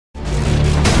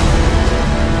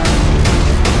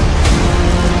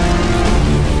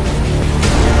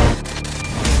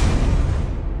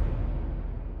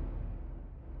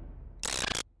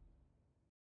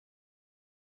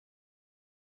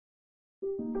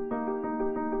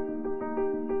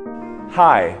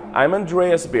Hi, I'm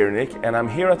Andreas Birnik and I'm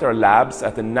here at our labs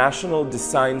at the National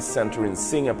Design Center in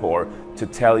Singapore to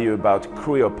tell you about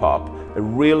CryoPop, a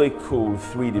really cool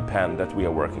 3D pen that we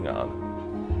are working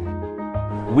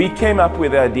on. We came up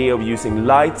with the idea of using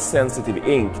light-sensitive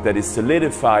ink that is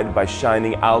solidified by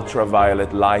shining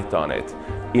ultraviolet light on it.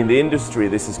 In the industry,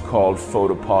 this is called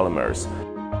photopolymers.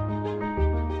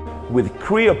 With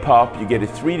CryoPop, you get a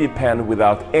 3D pen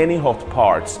without any hot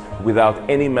parts, without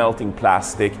any melting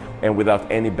plastic, and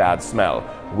without any bad smell.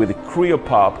 With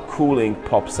CryoPop, cooling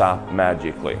pops up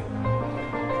magically.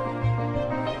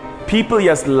 People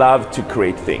just love to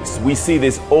create things. We see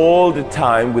this all the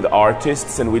time with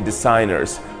artists and with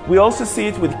designers. We also see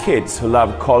it with kids who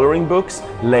love coloring books,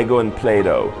 Lego and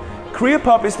Play-Doh.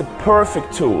 CryoPop is the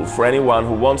perfect tool for anyone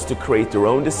who wants to create their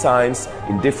own designs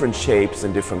in different shapes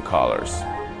and different colors.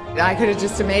 I could have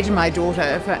just imagined my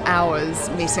daughter for hours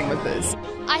messing with this.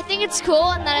 I think it's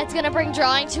cool and that it's going to bring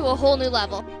drawing to a whole new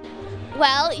level.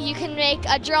 Well, you can make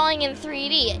a drawing in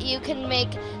 3D. You can make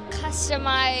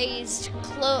customized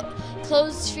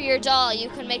clothes for your doll. You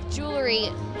can make jewelry.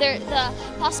 The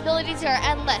possibilities are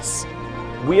endless.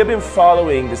 We have been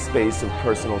following the space of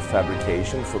personal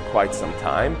fabrication for quite some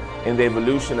time, and the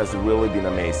evolution has really been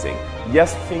amazing.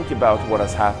 Just think about what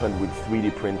has happened with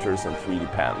 3D printers and 3D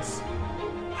pens.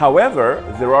 However,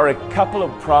 there are a couple of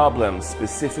problems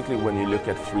specifically when you look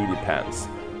at 3D pens.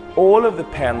 All of the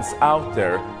pens out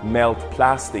there melt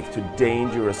plastic to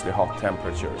dangerously hot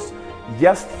temperatures.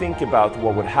 Just think about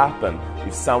what would happen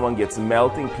if someone gets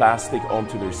melting plastic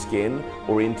onto their skin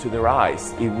or into their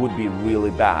eyes. It would be really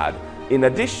bad. In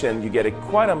addition, you get a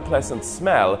quite unpleasant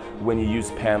smell when you use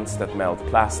pens that melt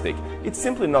plastic. It's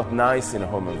simply not nice in a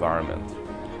home environment.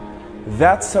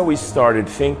 That's how we started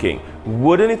thinking,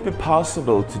 wouldn't it be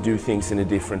possible to do things in a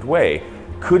different way?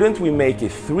 Couldn't we make a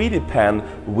 3D pen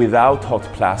without hot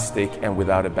plastic and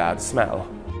without a bad smell?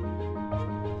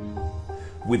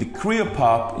 With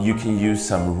CryoPop, you can use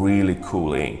some really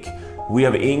cool ink. We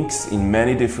have inks in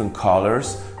many different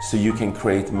colors, so you can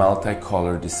create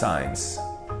multi-color designs.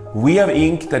 We have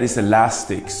ink that is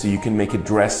elastic, so you can make a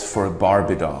dress for a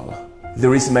Barbie doll.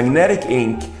 There is magnetic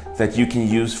ink that you can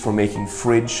use for making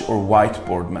fridge or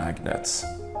whiteboard magnets.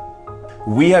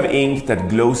 We have ink that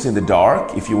glows in the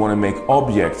dark if you want to make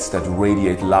objects that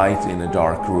radiate light in a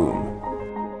dark room.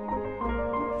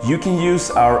 You can use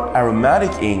our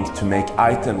aromatic ink to make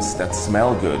items that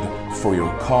smell good for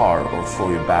your car or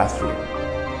for your bathroom.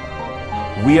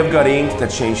 We have got ink that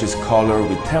changes color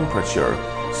with temperature,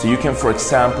 so you can, for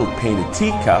example, paint a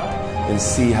teacup and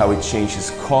see how it changes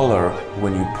color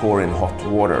when you pour in hot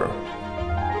water.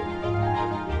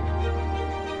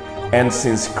 And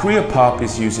since CryoPop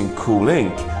is using cool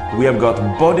ink, we have got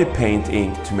body paint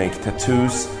ink to make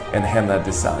tattoos and henna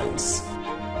designs.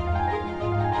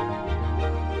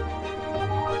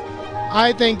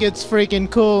 I think it's freaking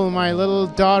cool. My little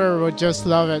daughter would just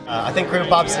love it. I think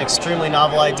CryoPop is an extremely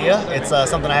novel idea. It's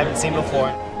something I haven't seen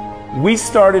before. We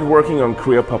started working on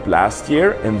CryoPop last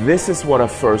year, and this is what our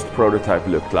first prototype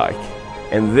looked like.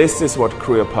 And this is what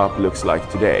CryoPop looks like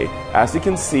today. As you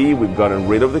can see, we've gotten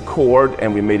rid of the cord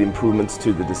and we made improvements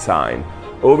to the design.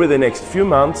 Over the next few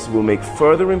months, we'll make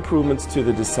further improvements to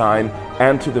the design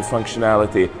and to the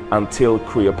functionality until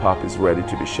CryoPop is ready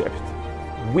to be shipped.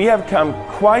 We have come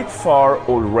quite far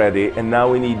already, and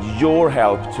now we need your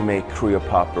help to make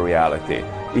CryoPop a reality.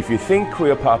 If you think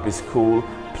CryoPop is cool,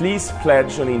 please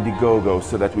pledge on Indiegogo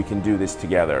so that we can do this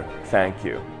together. Thank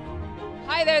you.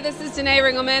 Hi there, this is Danae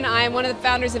Ringelman. I am one of the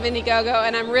founders of Indiegogo,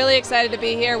 and I'm really excited to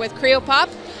be here with CryoPop.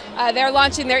 They're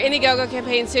launching their Indiegogo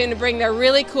campaign soon to bring their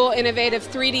really cool, innovative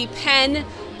 3D pen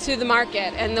to the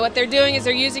market. And what they're doing is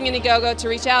they're using Indiegogo to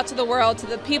reach out to the world, to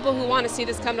the people who want to see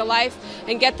this come to life,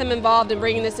 and get them involved in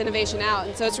bringing this innovation out.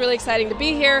 And so it's really exciting to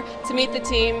be here, to meet the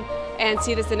team, and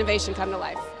see this innovation come to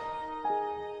life.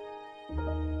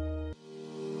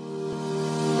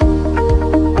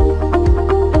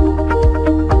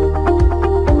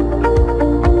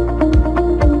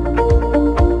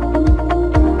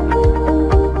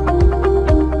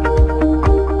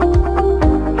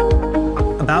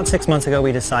 About 6 months ago,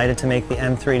 we decided to make the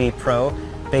M3D Pro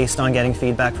based on getting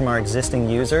feedback from our existing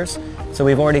users. So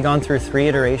we've already gone through 3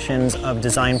 iterations of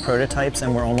design prototypes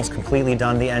and we're almost completely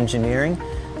done the engineering.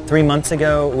 3 months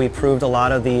ago, we proved a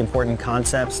lot of the important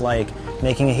concepts like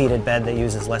making a heated bed that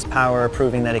uses less power,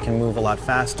 proving that it can move a lot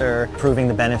faster, proving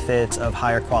the benefits of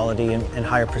higher quality and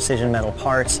higher precision metal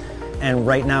parts. And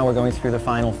right now we're going through the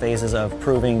final phases of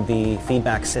proving the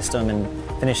feedback system and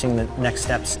finishing the next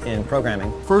steps in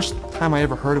programming. First time I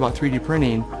ever heard about 3D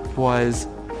printing was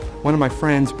one of my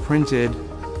friends printed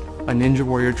a Ninja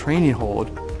Warrior training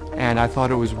hold, and I thought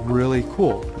it was really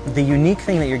cool. The unique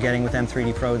thing that you're getting with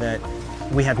M3D Pro that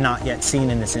we have not yet seen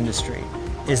in this industry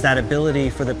is that ability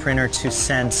for the printer to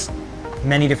sense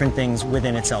many different things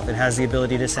within itself. It has the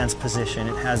ability to sense position,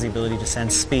 it has the ability to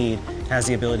sense speed, it has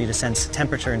the ability to sense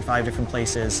temperature in 5 different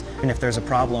places, and if there's a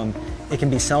problem, it can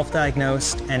be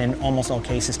self-diagnosed and in almost all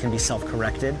cases can be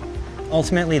self-corrected.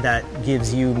 Ultimately, that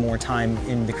gives you more time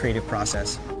in the creative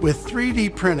process. With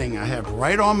 3D printing, I have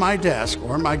right on my desk,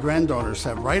 or my granddaughters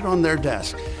have right on their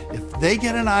desk. If they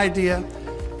get an idea,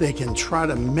 they can try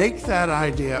to make that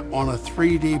idea on a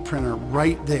 3D printer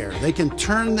right there. They can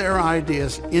turn their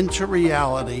ideas into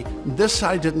reality. This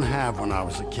I didn't have when I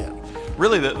was a kid.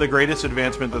 Really, the greatest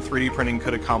advancement that 3D printing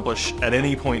could accomplish at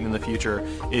any point in the future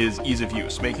is ease of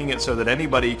use, making it so that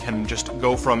anybody can just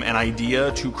go from an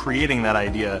idea to creating that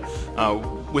idea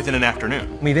within an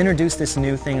afternoon. We've introduced this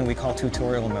new thing that we call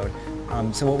tutorial mode.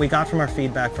 So what we got from our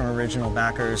feedback from original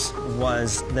backers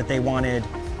was that they wanted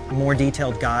more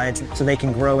detailed guides so they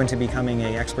can grow into becoming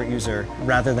an expert user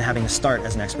rather than having to start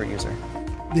as an expert user.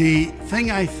 The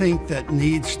thing I think that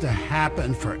needs to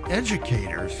happen for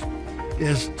educators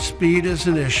is speed is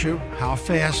an issue, how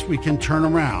fast we can turn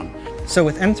around. So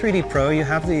with M3D Pro, you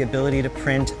have the ability to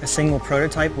print a single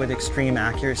prototype with extreme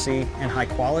accuracy and high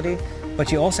quality,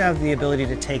 but you also have the ability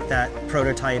to take that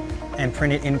prototype and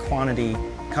print it in quantity,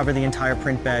 cover the entire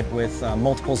print bed with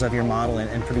multiples of your model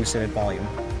and produce it at volume.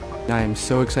 I am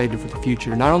so excited for the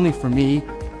future, not only for me,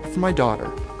 but for my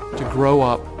daughter, to grow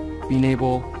up being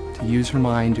able to use her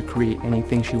mind to create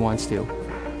anything she wants to,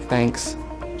 thanks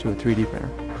to a 3D printer.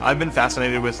 I've been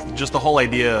fascinated with just the whole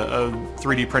idea of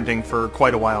 3D printing for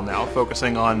quite a while now,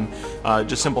 focusing on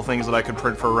just simple things that I could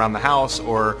print for around the house,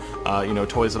 or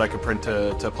toys that I could print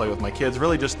to play with my kids.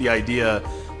 Really just the idea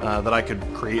that I could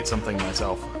create something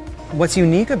myself. What's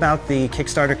unique about the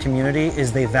Kickstarter community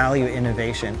is they value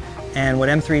innovation. And what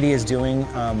M3D is doing,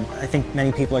 I think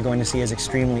many people are going to see as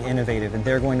extremely innovative, and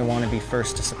they're going to want to be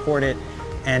first to support it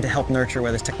and to help nurture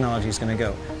where this technology is going to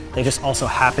go. They just also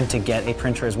happen to get a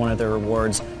printer as one of their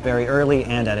rewards very early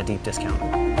and at a deep discount.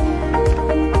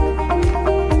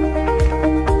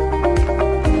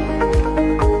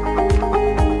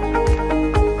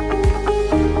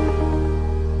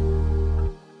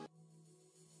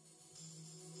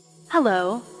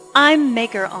 Hello, I'm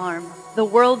Maker Arm, the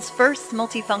world's first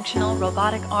multifunctional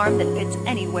robotic arm that fits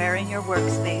anywhere in your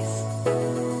workspace.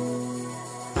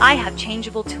 I have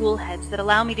changeable tool heads that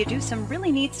allow me to do some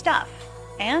really neat stuff,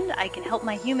 and I can help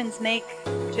my humans make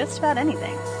just about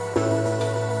anything.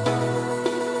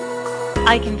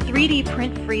 I can 3D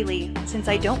print freely since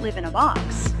I don't live in a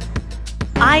box.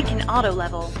 I can auto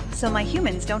level so my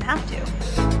humans don't have to.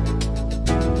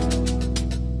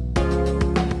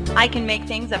 I can make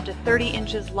things up to 30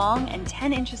 inches long and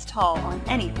 10 inches tall on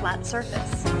any flat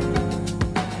surface.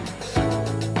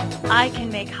 I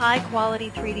can make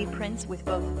high-quality 3D prints with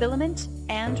both filament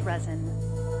and resin.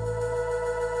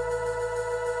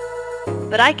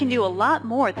 But I can do a lot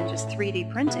more than just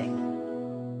 3D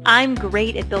printing. I'm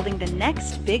great at building the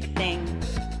next big thing,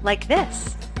 like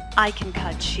this. I can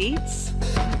cut sheets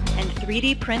and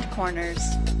 3D print corners.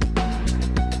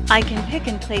 I can pick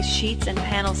and place sheets and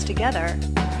panels together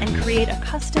and create a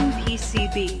custom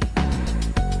PCB.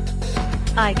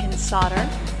 I can solder,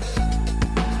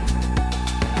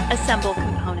 assemble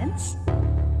components.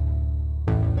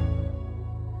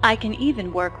 I can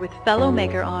even work with fellow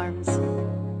Maker Arms.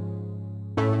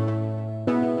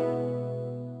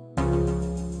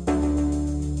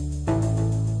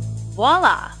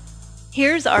 Voila!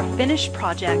 Here's our finished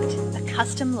project, a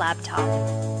custom laptop.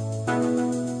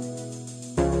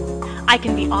 I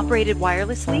can be operated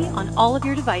wirelessly on all of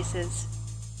your devices.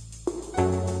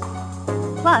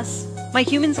 Plus, my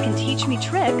humans can teach me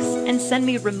tricks and send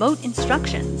me remote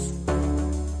instructions.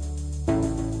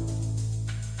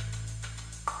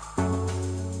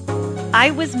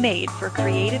 I was made for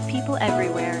creative people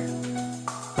everywhere.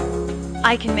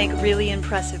 I can make really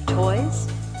impressive toys,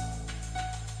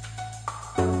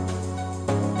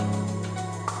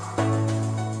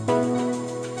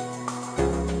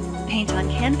 paint on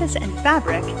canvas and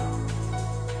fabric,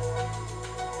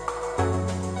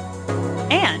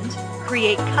 and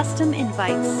create custom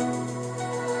invites.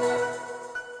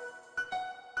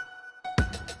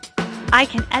 I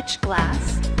can etch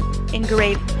glass,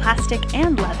 engrave plastic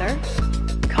and leather,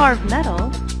 carve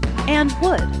metal, and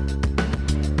wood.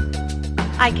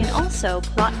 I can also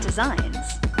plot designs.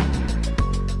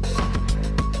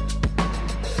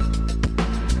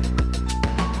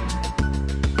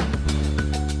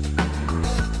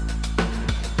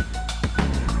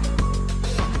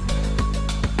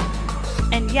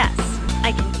 And yes,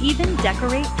 I can even decorate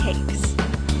decorate cakes.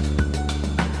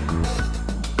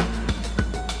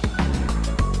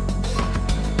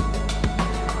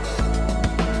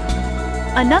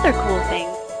 Another cool thing,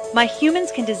 my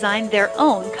humans can design their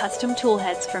own custom tool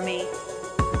heads for me.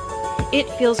 It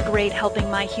feels great helping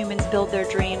my humans build their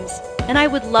dreams, and I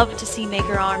would love to see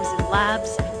maker arms in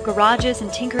labs, garages,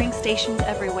 and tinkering stations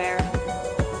everywhere.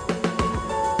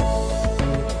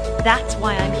 That's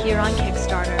why I'm here on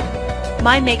Kickstarter.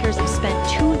 My makers have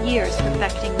spent 2 years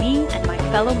perfecting me and my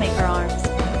fellow maker arms.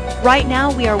 Right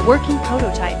now we are working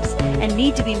prototypes and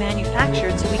need to be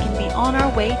manufactured so we can be on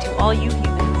our way to all you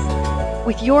humans.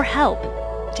 With your help,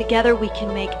 together we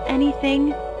can make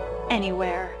anything,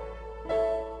 anywhere.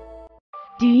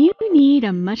 Do you need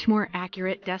a much more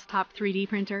accurate desktop 3D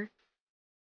printer?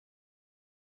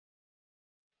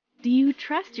 Do you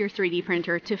trust your 3D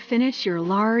printer to finish your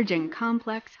large and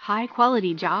complex,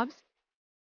 high-quality jobs?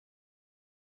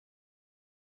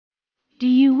 Do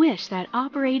you wish that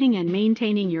operating and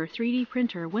maintaining your 3D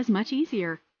printer was much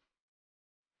easier?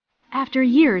 After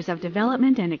years of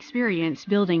development and experience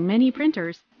building many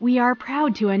printers, we are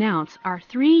proud to announce our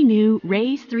 3 new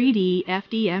Raise 3D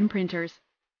FDM printers.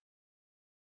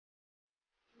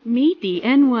 Meet the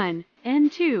N1,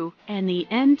 N2, and the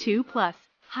N2 Plus.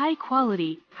 High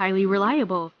quality, highly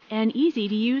reliable, and easy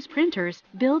to use printers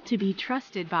built to be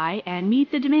trusted by and meet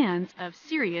the demands of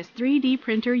serious 3D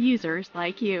printer users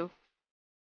like you.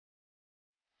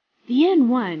 The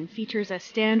N1 features a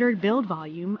standard build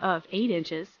volume of 8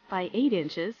 inches by 8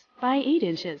 inches by 8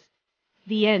 inches.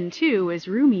 The N2 is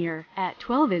roomier at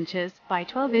 12 inches by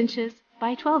 12 inches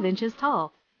by 12 inches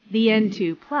tall. The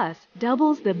N2 Plus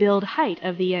doubles the build height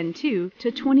of the N2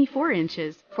 to 24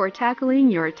 inches for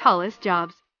tackling your tallest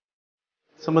jobs.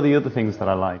 Some of the other things that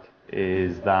I like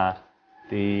is that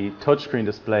the touchscreen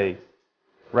display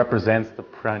represents the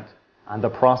print and the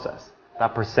process.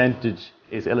 That percentage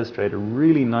is illustrated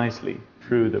really nicely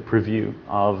through the preview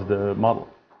of the model.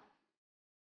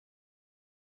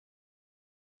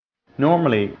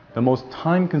 Normally, the most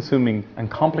time-consuming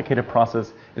and complicated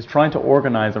process is trying to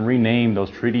organize and rename those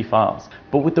 3D files.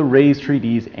 But with the Raise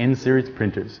 3D's N-series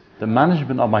printers, the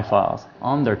management of my files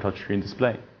on their touchscreen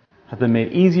display has been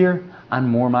made easier and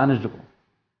more manageable.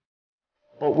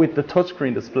 But with the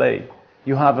touchscreen display,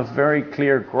 you have a very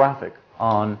clear graphic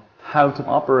on how to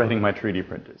operating my 3D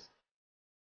printers.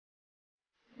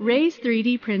 Raise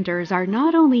 3D printers are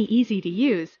not only easy to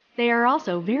use, they are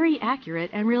also very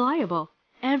accurate and reliable.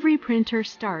 Every printer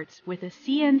starts with a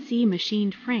CNC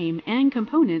machined frame and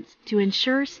components to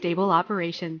ensure stable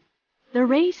operation. The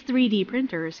Raise 3D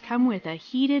printers come with a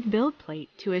heated build plate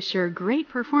to assure great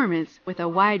performance with a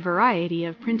wide variety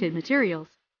of printed materials.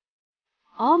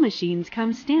 All machines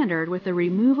come standard with a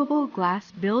removable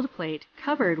glass build plate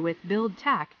covered with build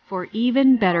tack for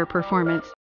even better performance.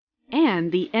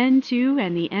 And the N2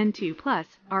 and the N2 Plus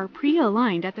are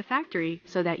pre-aligned at the factory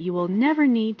so that you will never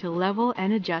need to level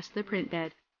and adjust the print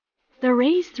bed. The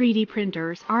Raise 3D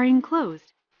printers are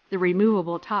enclosed. The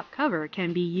removable top cover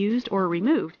can be used or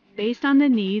removed based on the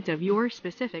needs of your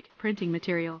specific printing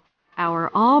material. Our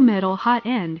all-metal hot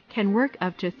end can work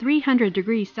up to 300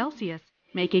 degrees Celsius,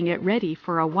 making it ready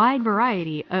for a wide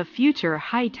variety of future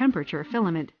high-temperature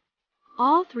filament.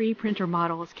 All 3 printer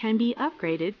models can be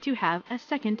upgraded to have a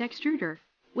second extruder.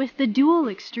 With the dual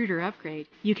extruder upgrade,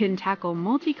 you can tackle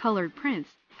multicolored prints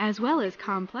as well as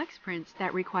complex prints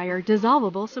that require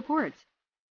dissolvable supports.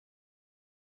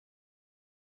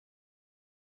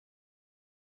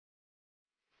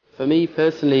 For me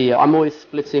personally, I'm always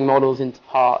splitting models into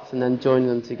parts and then joining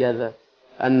them together.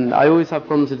 And I always have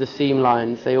problems with the seam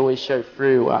lines. They always show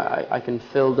through. I can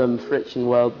fill them, friction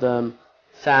weld them,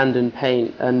 sand and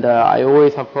paint, and I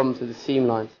always have problems with the seam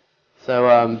lines.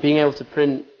 So being able to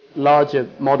print larger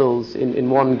models in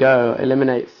one go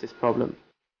eliminates this problem.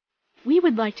 We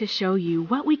would like to show you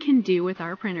what we can do with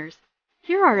our printers.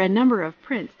 Here are a number of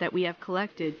prints that we have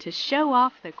collected to show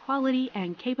off the quality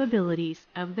and capabilities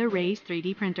of the Raise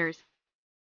 3D printers.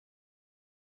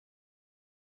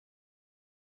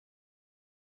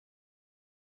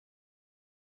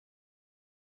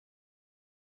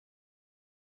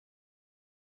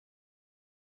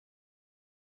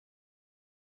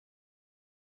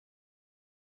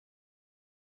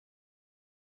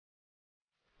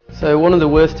 So one of the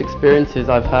worst experiences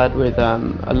I've had with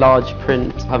a large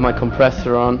print, I have my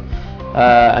compressor on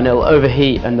and it'll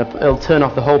overheat and it'll turn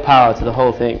off the whole power to the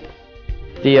whole thing.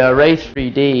 The Raise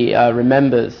 3D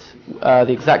remembers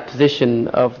the exact position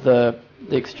of the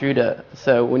extruder,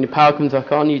 so when your power comes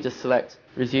back on you just select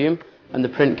resume and the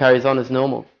print carries on as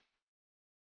normal.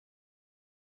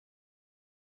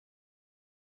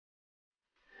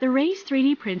 The Raise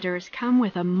 3D printers come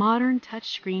with a modern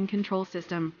touchscreen control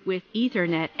system with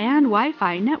Ethernet and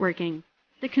Wi-Fi networking.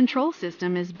 The control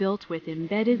system is built with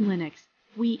embedded Linux.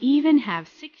 We even have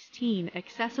 16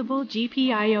 accessible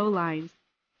GPIO lines.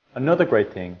 Another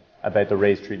great thing about the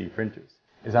Raise 3D printers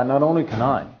is that not only can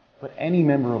I, but any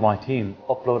member of my team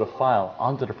upload a file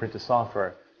onto the printer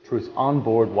software through its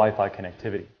onboard Wi-Fi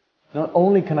connectivity. Not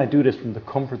only can I do this from the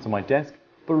comforts of my desk,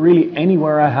 but really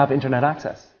anywhere I have internet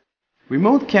access.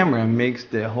 Remote camera makes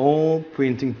the whole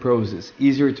printing process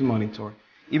easier to monitor,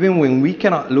 even when we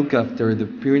cannot look after the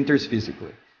printers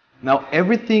physically. Now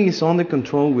everything is under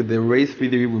control with the Raise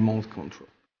 3D remote control.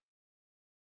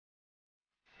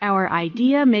 Our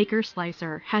Idea Maker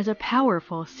Slicer has a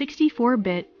powerful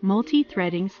 64-bit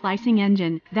multi-threading slicing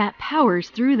engine that powers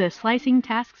through the slicing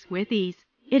tasks with ease.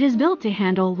 It is built to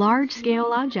handle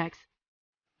large-scale objects.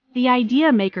 The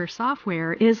Idea Maker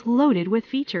software is loaded with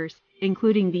features,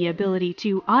 including the ability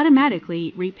to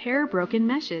automatically repair broken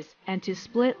meshes and to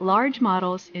split large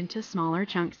models into smaller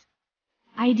chunks.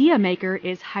 Idea Maker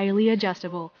is highly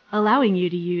adjustable, allowing you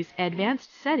to use advanced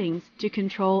settings to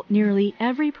control nearly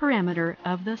every parameter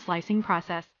of the slicing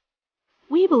process.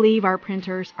 We believe our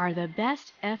printers are the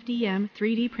best FDM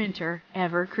 3D printer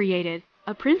ever created,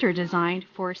 a printer designed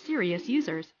for serious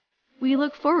users. We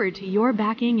look forward to your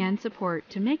backing and support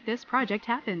to make this project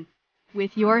happen.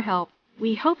 With your help,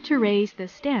 we hope to raise the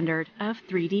standard of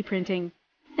 3D printing.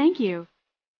 Thank you.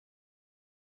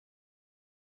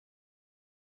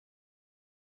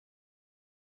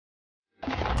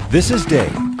 This is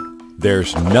Dave.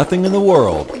 There's nothing in the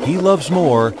world he loves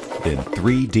more than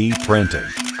 3D printing.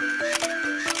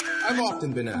 I've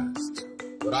often been asked,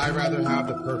 would I rather have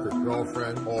the perfect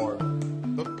girlfriend or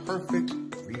the perfect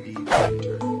 3D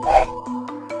printer?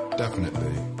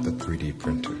 Definitely the 3D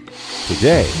printer.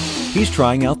 Today, he's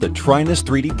trying out the Trinus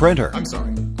 3D printer. I'm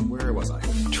sorry, where was I?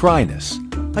 Trinus,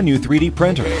 a new 3D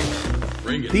printer.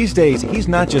 These days, he's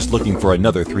not just looking for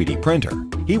another 3D printer.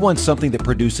 He wants something that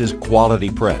produces quality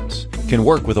prints, can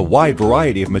work with a wide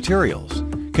variety of materials,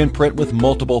 can print with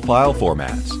multiple file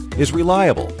formats, is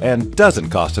reliable, and doesn't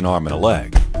cost an arm and a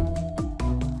leg.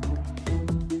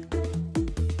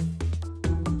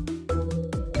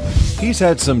 He's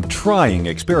had some trying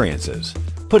experiences,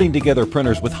 putting together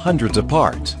printers with hundreds of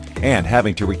parts and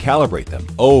having to recalibrate them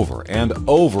over and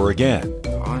over again.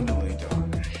 Finally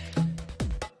done.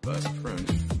 Let's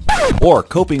print. Or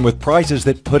coping with prices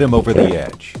that put him over the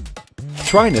edge.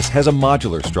 Trinus has a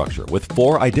modular structure with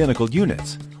 4 identical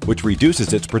units, which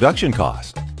reduces its production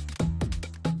cost.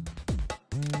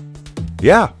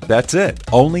 Yeah, that's it.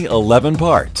 Only 11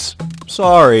 parts.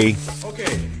 Sorry.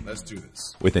 Okay, let's do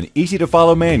this. With an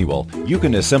easy-to-follow manual, you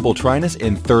can assemble Trinus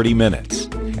in 30 minutes.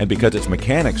 And because its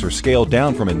mechanics are scaled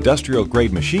down from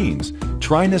industrial-grade machines,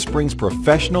 Trinus brings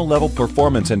professional-level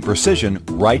performance and precision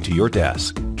right to your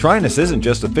desk. Trinus isn't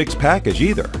just a fixed package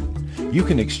either. You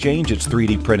can exchange its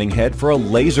 3D printing head for a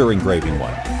laser engraving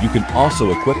one. You can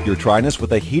also equip your Trinus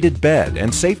with a heated bed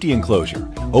and safety enclosure,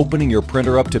 opening your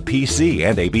printer up to PC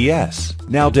and ABS.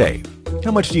 Now Dave,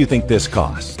 how much do you think this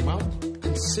costs? Well,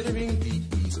 considering the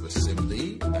ease of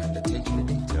assembly and attention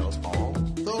to details,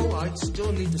 although I'd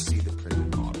still need to see the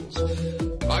printed models,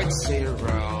 I'd say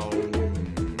around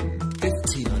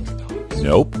 $1,500.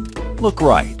 Nope. Look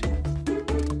right.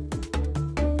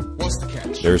 What's the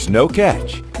catch? There's no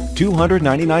catch.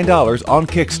 $299 on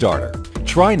Kickstarter.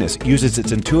 Trinus uses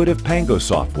its intuitive Pango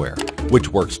software, which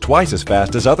works twice as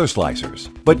fast as other slicers.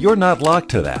 But you're not locked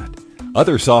to that.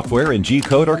 Other software and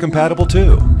G-code are compatible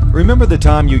too. Remember the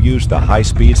time you used the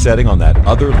high-speed setting on that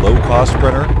other low-cost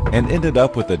printer and ended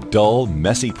up with a dull,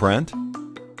 messy print?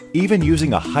 Even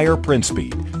using a higher print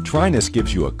speed, Trinus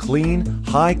gives you a clean,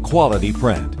 high-quality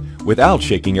print without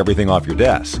shaking everything off your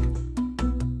desk.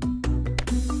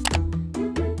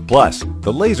 Plus,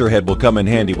 the laser head will come in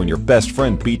handy when your best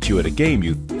friend beats you at a game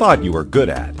you thought you were good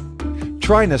at.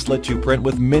 Trinus lets you print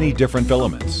with many different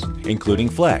filaments, including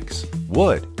flex,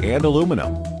 wood, and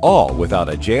aluminum, all without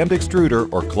a jammed extruder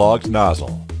or clogged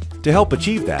nozzle. To help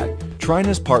achieve that,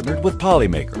 Trinus partnered with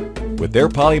Polymaker. With their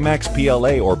Polymax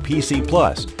PLA or PC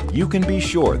Plus, you can be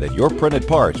sure that your printed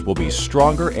parts will be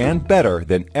stronger and better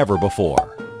than ever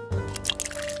before.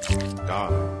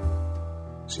 God,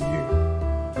 to you.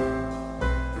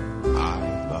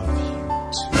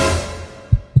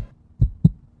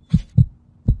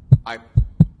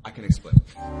 I can explain.